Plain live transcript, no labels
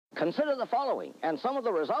Consider the following, and some of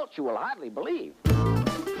the results you will hardly believe.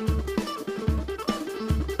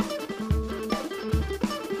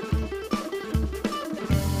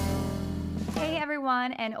 Hey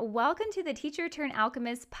everyone, and welcome to the Teacher Turned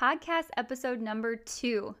Alchemist podcast episode number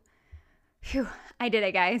 2. Phew, I did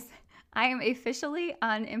it, guys. I am officially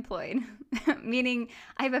unemployed, meaning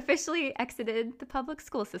I've officially exited the public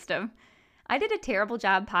school system. I did a terrible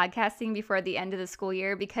job podcasting before the end of the school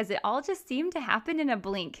year because it all just seemed to happen in a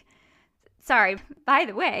blink. Sorry, by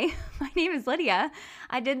the way, my name is Lydia.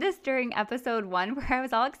 I did this during episode 1 where I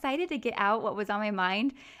was all excited to get out what was on my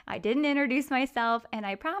mind. I didn't introduce myself, and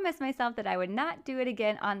I promised myself that I would not do it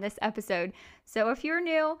again on this episode. So if you're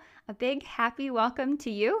new, a big happy welcome to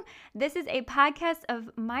you. This is a podcast of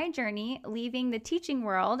my journey leaving the teaching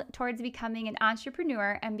world towards becoming an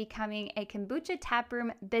entrepreneur and becoming a kombucha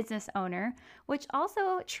taproom business owner, which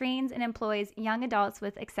also trains and employs young adults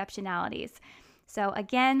with exceptionalities. So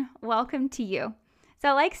again, welcome to you.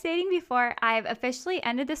 So like stating before, I've officially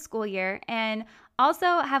ended the school year and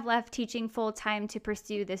also have left teaching full-time to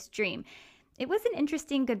pursue this dream. It was an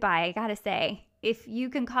interesting goodbye, I gotta say, if you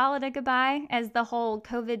can call it a goodbye, as the whole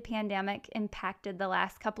COVID pandemic impacted the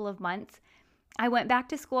last couple of months. I went back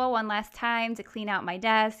to school one last time to clean out my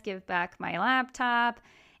desk, give back my laptop,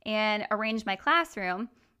 and arrange my classroom.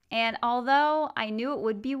 And although I knew it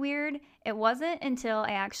would be weird, it wasn't until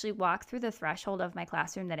I actually walked through the threshold of my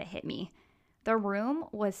classroom that it hit me. The room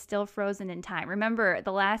was still frozen in time. Remember,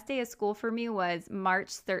 the last day of school for me was March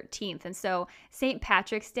 13th. And so St.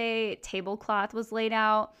 Patrick's Day tablecloth was laid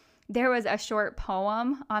out. There was a short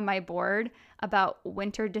poem on my board about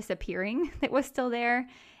winter disappearing that was still there.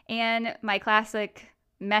 And my classic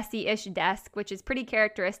messy-ish desk, which is pretty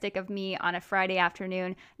characteristic of me on a Friday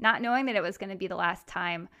afternoon, not knowing that it was going to be the last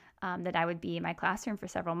time that I would be in my classroom for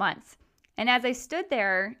several months. And as I stood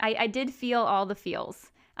there, I did feel all the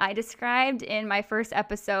feels. I described in my first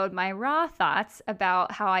episode my raw thoughts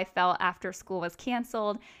about how I felt after school was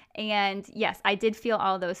canceled. And yes, I did feel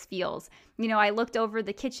all those feels. You know, I looked over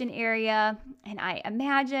the kitchen area and I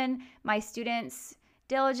imagine my students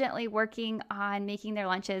diligently working on making their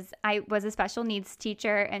lunches. I was a special needs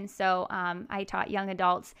teacher, and so I taught young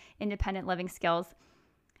adults independent living skills.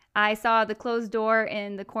 I saw the closed door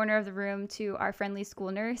in the corner of the room to our friendly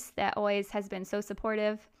school nurse that always has been so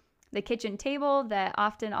supportive, the kitchen table that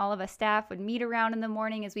often all of us staff would meet around in the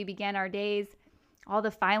morning as we began our days, all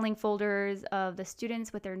the filing folders of the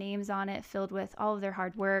students with their names on it filled with all of their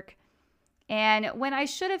hard work. And when I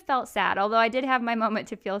should have felt sad, although I did have my moment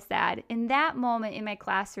to feel sad, in that moment in my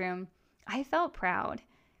classroom, I felt proud.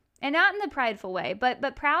 And not in the prideful way, but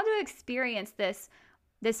proud to experience this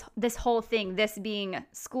whole thing, this being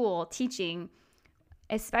school, teaching,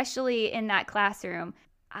 especially in that classroom.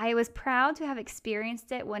 I was proud to have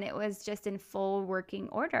experienced it when it was just in full working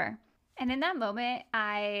order. And in that moment,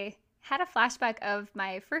 I had a flashback of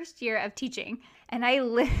my first year of teaching, and I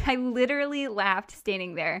literally laughed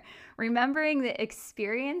standing there, remembering the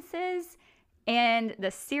experiences and the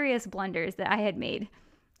serious blunders that I had made.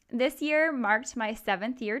 This year marked my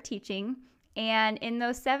 7th year teaching, and in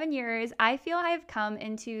those 7 years, I feel I've come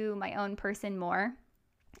into my own person more.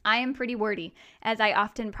 I am pretty wordy, as I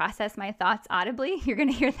often process my thoughts audibly. You're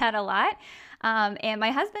going to hear that a lot. And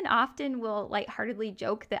my husband often will lightheartedly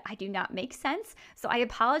joke that I do not make sense. So I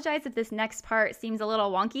apologize if this next part seems a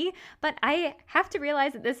little wonky, but I have to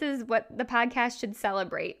realize that this is what the podcast should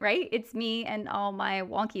celebrate, right? It's me and all my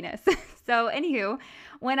wonkiness. So anywho,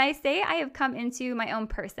 when I say I have come into my own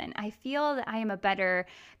person, I feel that I am a better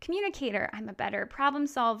communicator. I'm a better problem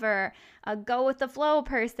solver, a go with the flow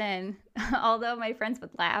person, although my friends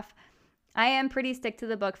would laugh. I am pretty stick to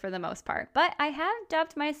the book for the most part, but I have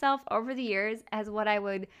dubbed myself over the years as what I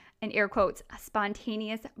would, in air quotes, a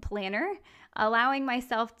spontaneous planner, allowing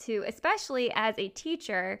myself to, especially as a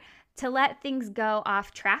teacher, to let things go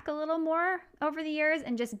off track a little more over the years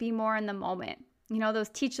and just be more in the moment. You know, those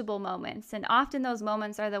teachable moments. And often those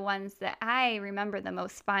moments are the ones that I remember the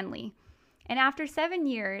most fondly. And after 7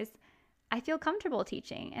 years, I feel comfortable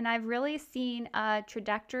teaching, and I've really seen a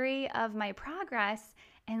trajectory of my progress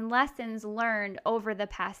and lessons learned over the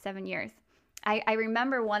past 7 years. I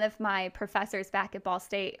remember one of my professors back at Ball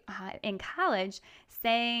State in college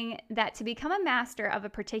saying that to become a master of a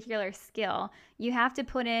particular skill, you have to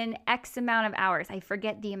put in X amount of hours. I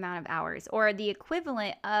forget the amount of hours, or the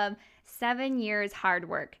equivalent of 7 years hard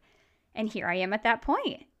work. And here I am at that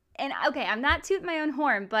point. And okay, I'm not tooting my own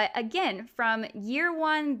horn, but again, from year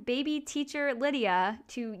 1 baby teacher Lydia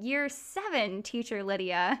to year 7 teacher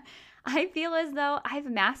Lydia, I feel as though I've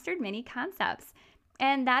mastered many concepts.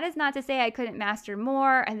 And that is not to say I couldn't master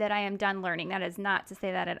more and that I am done learning. That is not to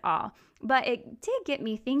say that at all. But it did get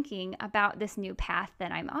me thinking about this new path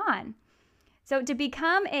that I'm on. So to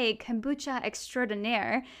become a kombucha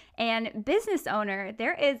extraordinaire and business owner,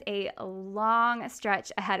 there is a long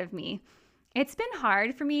stretch ahead of me. It's been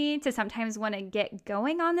hard for me to sometimes want to get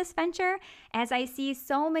going on this venture as I see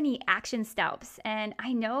so many action steps. And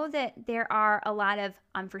I know that there are a lot of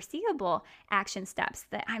unforeseeable action steps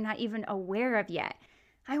that I'm not even aware of yet.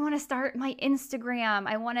 I want to start my Instagram.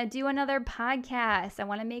 I want to do another podcast. I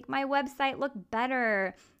want to make my website look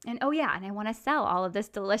better. And oh yeah, and I want to sell all of this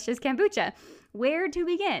delicious kombucha. Where to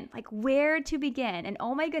begin? Where to begin? And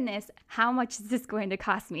oh my goodness, how much is this going to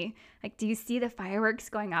cost me? Do you see the fireworks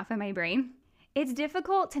going off in my brain? It's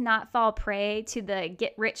difficult to not fall prey to the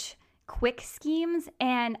get-rich-quick schemes,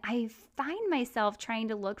 and I find myself trying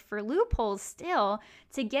to look for loopholes still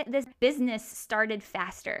to get this business started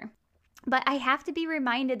faster. But I have to be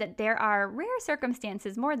reminded that there are rare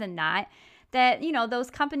circumstances, more than not, that, those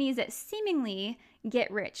companies that seemingly get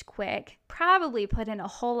rich quick probably put in a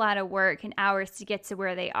whole lot of work and hours to get to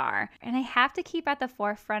where they are. And I have to keep at the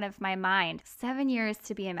forefront of my mind, 7 years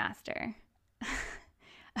to be a master.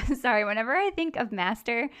 I'm sorry, whenever I think of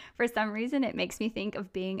master, for some reason it makes me think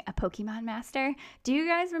of being a Pokemon master. Do you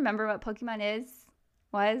guys remember what Pokemon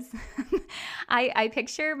was? I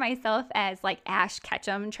picture myself as Ash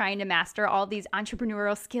Ketchum trying to master all these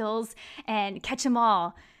entrepreneurial skills and catch them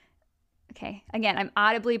all. Okay, again, I'm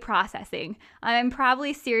audibly processing. I'm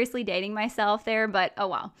probably seriously dating myself there, but oh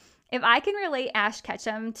well. If I can relate Ash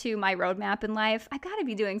Ketchum to my roadmap in life, I gotta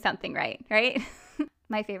be doing something right?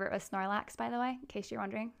 My favorite was Snorlax, by the way, in case you're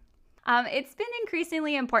wondering. It's been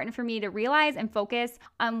increasingly important for me to realize and focus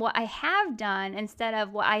on what I have done instead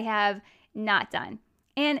of what I have not done.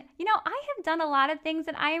 And, I have done a lot of things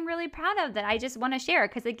that I am really proud of that I just want to share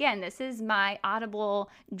because, again, this is my Audible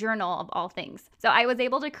journal of all things. So I was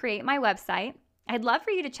able to create my website. I'd love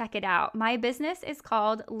for you to check it out. My business is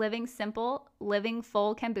called Living Simple, Living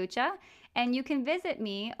Full Kombucha, and you can visit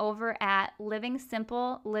me over at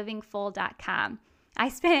livingsimplelivingfull.com. I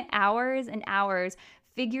spent hours and hours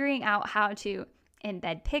figuring out how to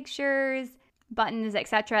embed pictures, buttons,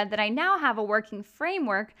 etc., that I now have a working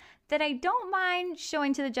framework that I don't mind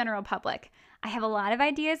showing to the general public. I have a lot of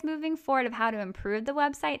ideas moving forward of how to improve the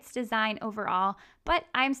website's design overall, but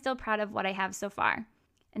I'm still proud of what I have so far.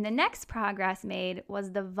 And the next progress made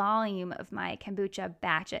was the volume of my kombucha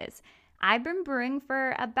batches. I've been brewing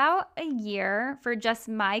for about a year for just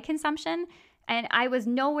my consumption, and I was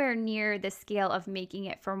nowhere near the scale of making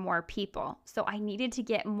it for more people. So I needed to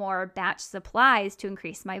get more batch supplies to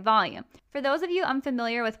increase my volume. For those of you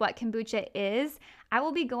unfamiliar with what kombucha is, I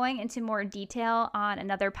will be going into more detail on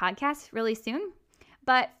another podcast really soon.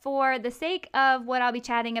 But for the sake of what I'll be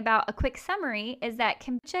chatting about, a quick summary is that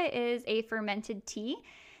kombucha is a fermented tea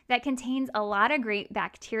that contains a lot of great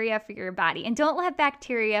bacteria for your body. And don't let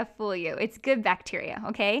bacteria fool you. It's good bacteria,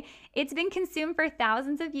 okay? It's been consumed for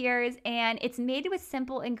thousands of years, and it's made with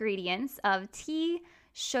simple ingredients of tea,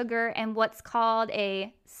 sugar, and what's called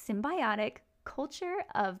a symbiotic culture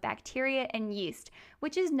of bacteria and yeast,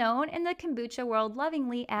 which is known in the kombucha world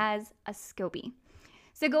lovingly as a SCOBY.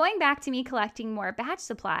 So going back to me collecting more batch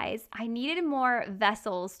supplies, I needed more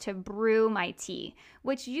vessels to brew my tea,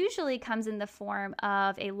 which usually comes in the form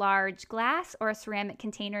of a large glass or ceramic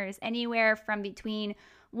containers. Anywhere from between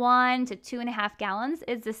 1 to 2.5 gallons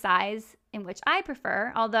is the size in which I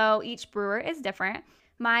prefer, although each brewer is different.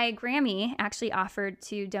 My Grammy actually offered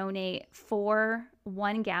to donate 4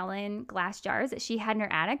 1-gallon glass jars that she had in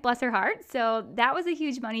her attic, bless her heart. So that was a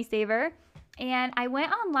huge money saver. And I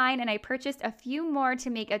went online and I purchased a few more to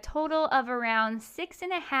make a total of around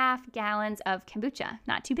 6.5 gallons of kombucha.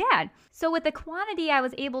 Not too bad. So with the quantity I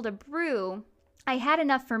was able to brew, I had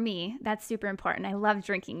enough for me. That's super important. I love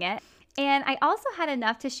drinking it. And I also had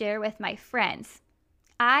enough to share with my friends.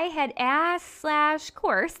 I had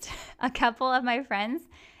asked/coursed a couple of my friends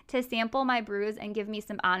to sample my brews and give me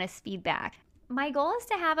some honest feedback. My goal is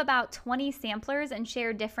to have about 20 samplers and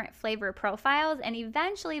share different flavor profiles and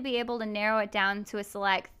eventually be able to narrow it down to a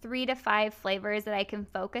select 3 to 5 flavors that I can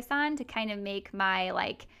focus on to kind of make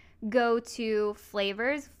my go-to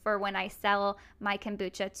flavors for when I sell my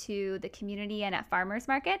kombucha to the community and at farmers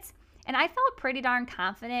markets. And I felt pretty darn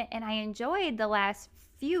confident, and I enjoyed the last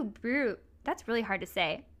few brews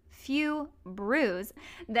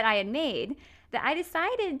that I had made, that I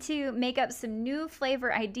decided to make up some new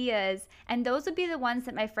flavor ideas, and those would be the ones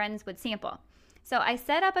that my friends would sample. So I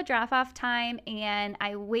set up a drop-off time, and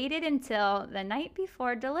I waited until the night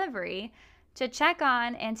before delivery to check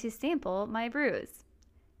on and to sample my brews.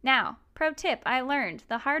 Now, pro tip I learned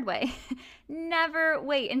the hard way. Never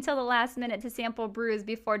wait until the last minute to sample brews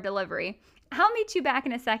before delivery. I'll meet you back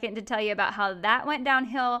in a second to tell you about how that went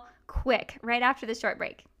downhill quick right after the short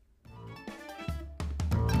break.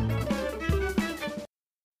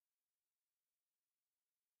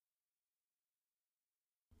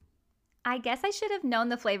 I guess I should have known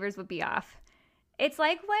the flavors would be off. It's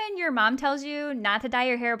like when your mom tells you not to dye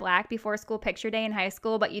your hair black before school picture day in high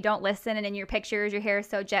school, but you don't listen, and in your pictures your hair is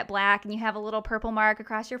so jet black and you have a little purple mark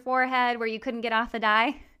across your forehead where you couldn't get off the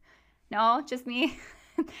dye. No, just me.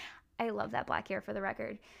 I love that black hair, for the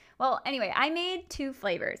record. Well, anyway, I made 2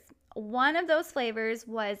 flavors. One of those flavors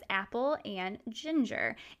was apple and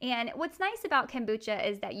ginger. And what's nice about kombucha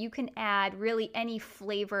is that you can add really any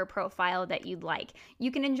flavor profile that you'd like.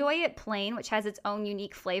 You can enjoy it plain, which has its own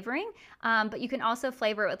unique flavoring, but you can also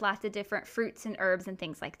flavor it with lots of different fruits and herbs and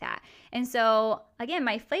things like that. And so, again,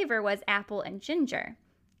 my flavor was apple and ginger.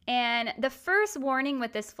 And the first warning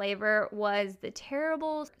with this flavor was the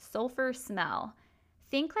terrible sulfur smell.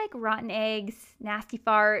 Think like rotten eggs, nasty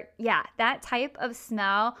fart. Yeah, that type of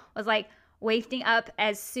smell was like wafting up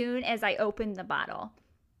as soon as I opened the bottle.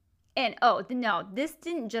 And oh, no, this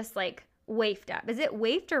didn't just like waft up. Is it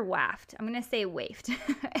waft or waft? I'm going to say waft.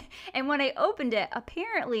 And when I opened it,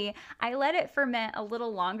 apparently I let it ferment a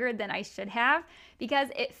little longer than I should have because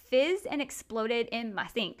it fizzed and exploded in my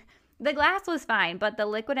sink. The glass was fine, but the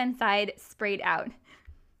liquid inside sprayed out.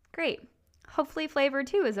 Great. Hopefully flavor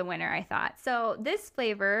 2 is a winner, I thought. So this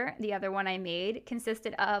flavor, the other one I made,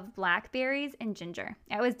 consisted of blackberries and ginger.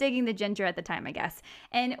 I was digging the ginger at the time, I guess.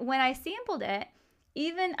 And when I sampled it,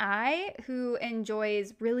 even I, who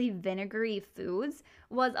enjoys really vinegary foods,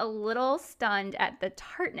 was a little stunned at the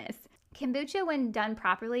tartness. Kombucha, when done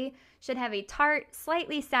properly, should have a tart,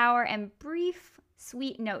 slightly sour, and brief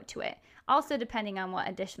sweet note to it, also depending on what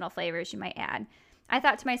additional flavors you might add. I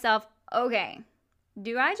thought to myself, okay,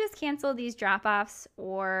 do I just cancel these drop-offs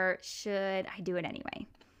or should I do it anyway?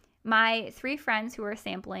 My 3 friends who were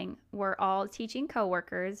sampling were all teaching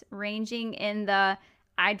coworkers, ranging in the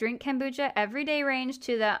I drink kombucha every day range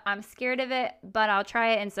to the I'm scared of it, but I'll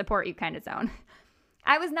try it and support you kind of zone.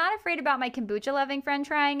 I was not afraid about my kombucha-loving friend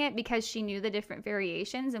trying it because she knew the different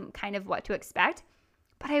variations and kind of what to expect.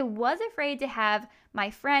 But I was afraid to have my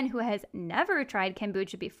friend who has never tried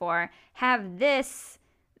kombucha before have this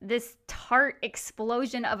tart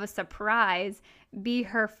explosion of a surprise be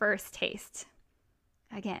her first taste.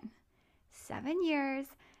 Again, 7 years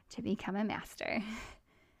to become a master.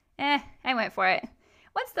 I went for it.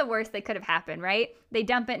 What's the worst that could have happened, right? They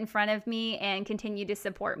dump it in front of me and continue to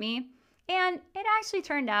support me. And it actually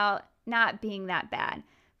turned out not being that bad.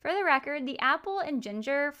 For the record, the apple and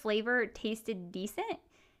ginger flavor tasted decent.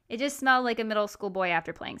 It just smelled like a middle school boy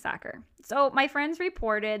after playing soccer. So my friends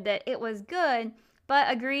reported that it was good,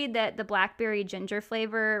 but agreed that the blackberry ginger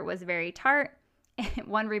flavor was very tart.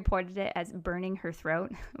 One reported it as burning her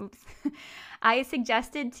throat. Oops. I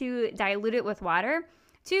suggested to dilute it with water,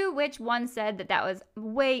 to which one said that was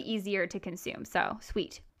way easier to consume. So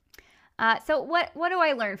sweet. So what do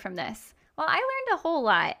I learn from this? Well, I learned a whole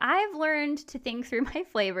lot. I've learned to think through my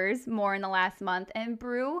flavors more in the last month and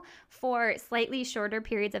brew for slightly shorter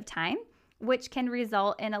periods of time, which can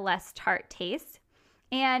result in a less tart taste.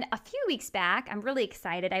 And a few weeks back, I'm really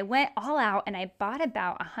excited, I went all out and I bought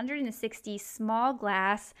about 160 small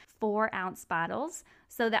glass 4-ounce bottles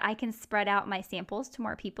so that I can spread out my samples to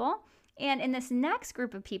more people. And in this next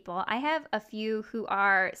group of people, I have a few who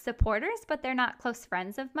are supporters, but they're not close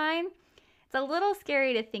friends of mine. It's a little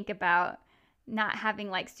scary to think about not having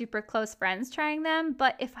like super close friends trying them,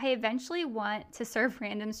 but if I eventually want to serve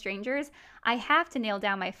random strangers, I have to nail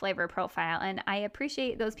down my flavor profile, and I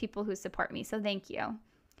appreciate those people who support me, so thank you.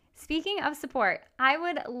 Speaking of support, I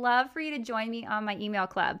would love for you to join me on my email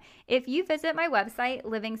club. If you visit my website,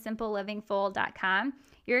 livingsimplelivingfull.com,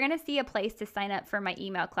 you're going to see a place to sign up for my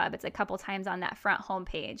email club. It's a couple times on that front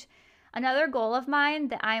homepage. Another goal of mine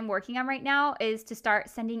that I'm working on right now is to start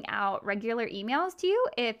sending out regular emails to you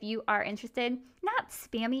if you are interested. Not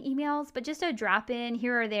spammy emails, but just a drop in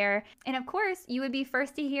here or there. And of course, you would be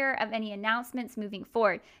first to hear of any announcements moving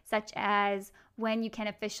forward, such as when you can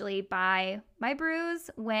officially buy my brews,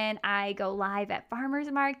 when I go live at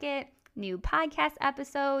farmers market, new podcast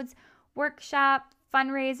episodes, workshop,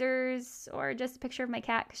 fundraisers, or just a picture of my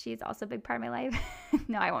cat because she's also a big part of my life.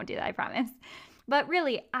 No, I won't do that, I promise. But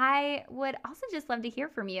really, I would also just love to hear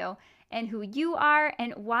from you and who you are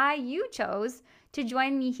and why you chose to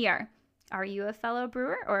join me here. Are you a fellow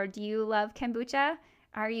brewer, or do you love kombucha?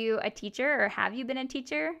 Are you a teacher, or have you been a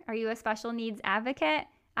teacher? Are you a special needs advocate?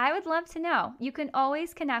 I would love to know. You can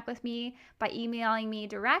always connect with me by emailing me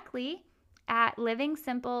directly at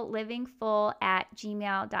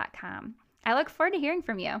livingsimplelivingfull@gmail.com. I look forward to hearing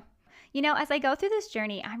from you. You know, as I go through this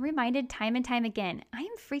journey, I'm reminded time and time again, I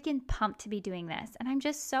am freaking pumped to be doing this. And I'm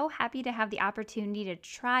just so happy to have the opportunity to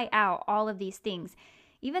try out all of these things.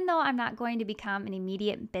 Even though I'm not going to become an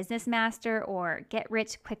immediate business master or get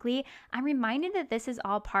rich quickly, I'm reminded that this is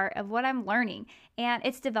all part of what I'm learning and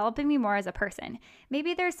it's developing me more as a person.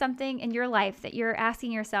 Maybe there's something in your life that you're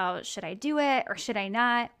asking yourself, should I do it or should I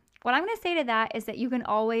not? What I'm going to say to that is that you can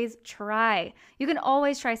always try. You can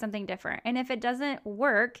always try something different. And if it doesn't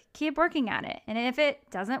work, keep working at it. And if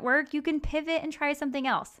it doesn't work, you can pivot and try something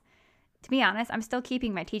else. To be honest, I'm still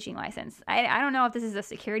keeping my teaching license. I don't know if this is a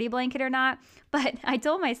security blanket or not, but I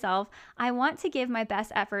told myself I want to give my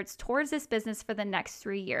best efforts towards this business for the next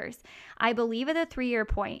 3 years. I believe at the 3-year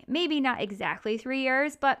point, maybe not exactly 3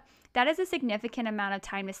 years, but that is a significant amount of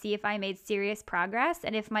time to see if I made serious progress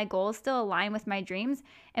and if my goals still align with my dreams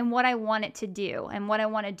and what I want it to do and what I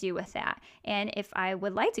want to do with that. And if I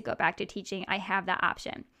would like to go back to teaching, I have that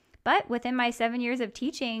option. But within my 7 years of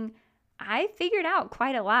teaching, I figured out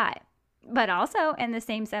quite a lot. But also in the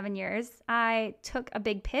same 7 years, I took a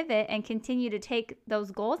big pivot and continued to take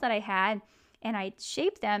those goals that I had and I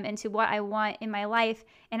shaped them into what I want in my life,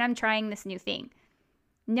 and I'm trying this new thing.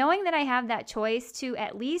 Knowing that I have that choice to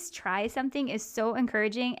at least try something is so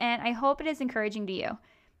encouraging, and I hope it is encouraging to you.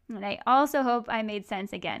 And I also hope I made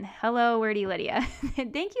sense again. Hello, Wordy Lydia.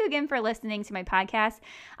 Thank you again for listening to my podcast.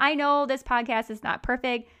 I know this podcast is not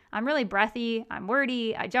perfect. I'm really breathy. I'm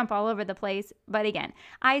wordy. I jump all over the place. But again,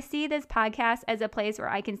 I see this podcast as a place where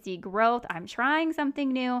I can see growth. I'm trying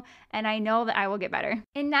something new, and I know that I will get better.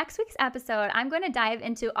 In next week's episode, I'm going to dive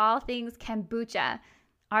into all things kombucha.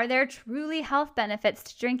 Are there truly health benefits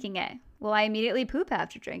to drinking it? Will I immediately poop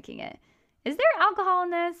after drinking it? Is there alcohol in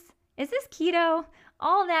this? Is this keto?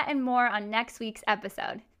 All that and more on next week's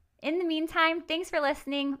episode. In the meantime, thanks for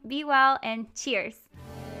listening. Be well and cheers.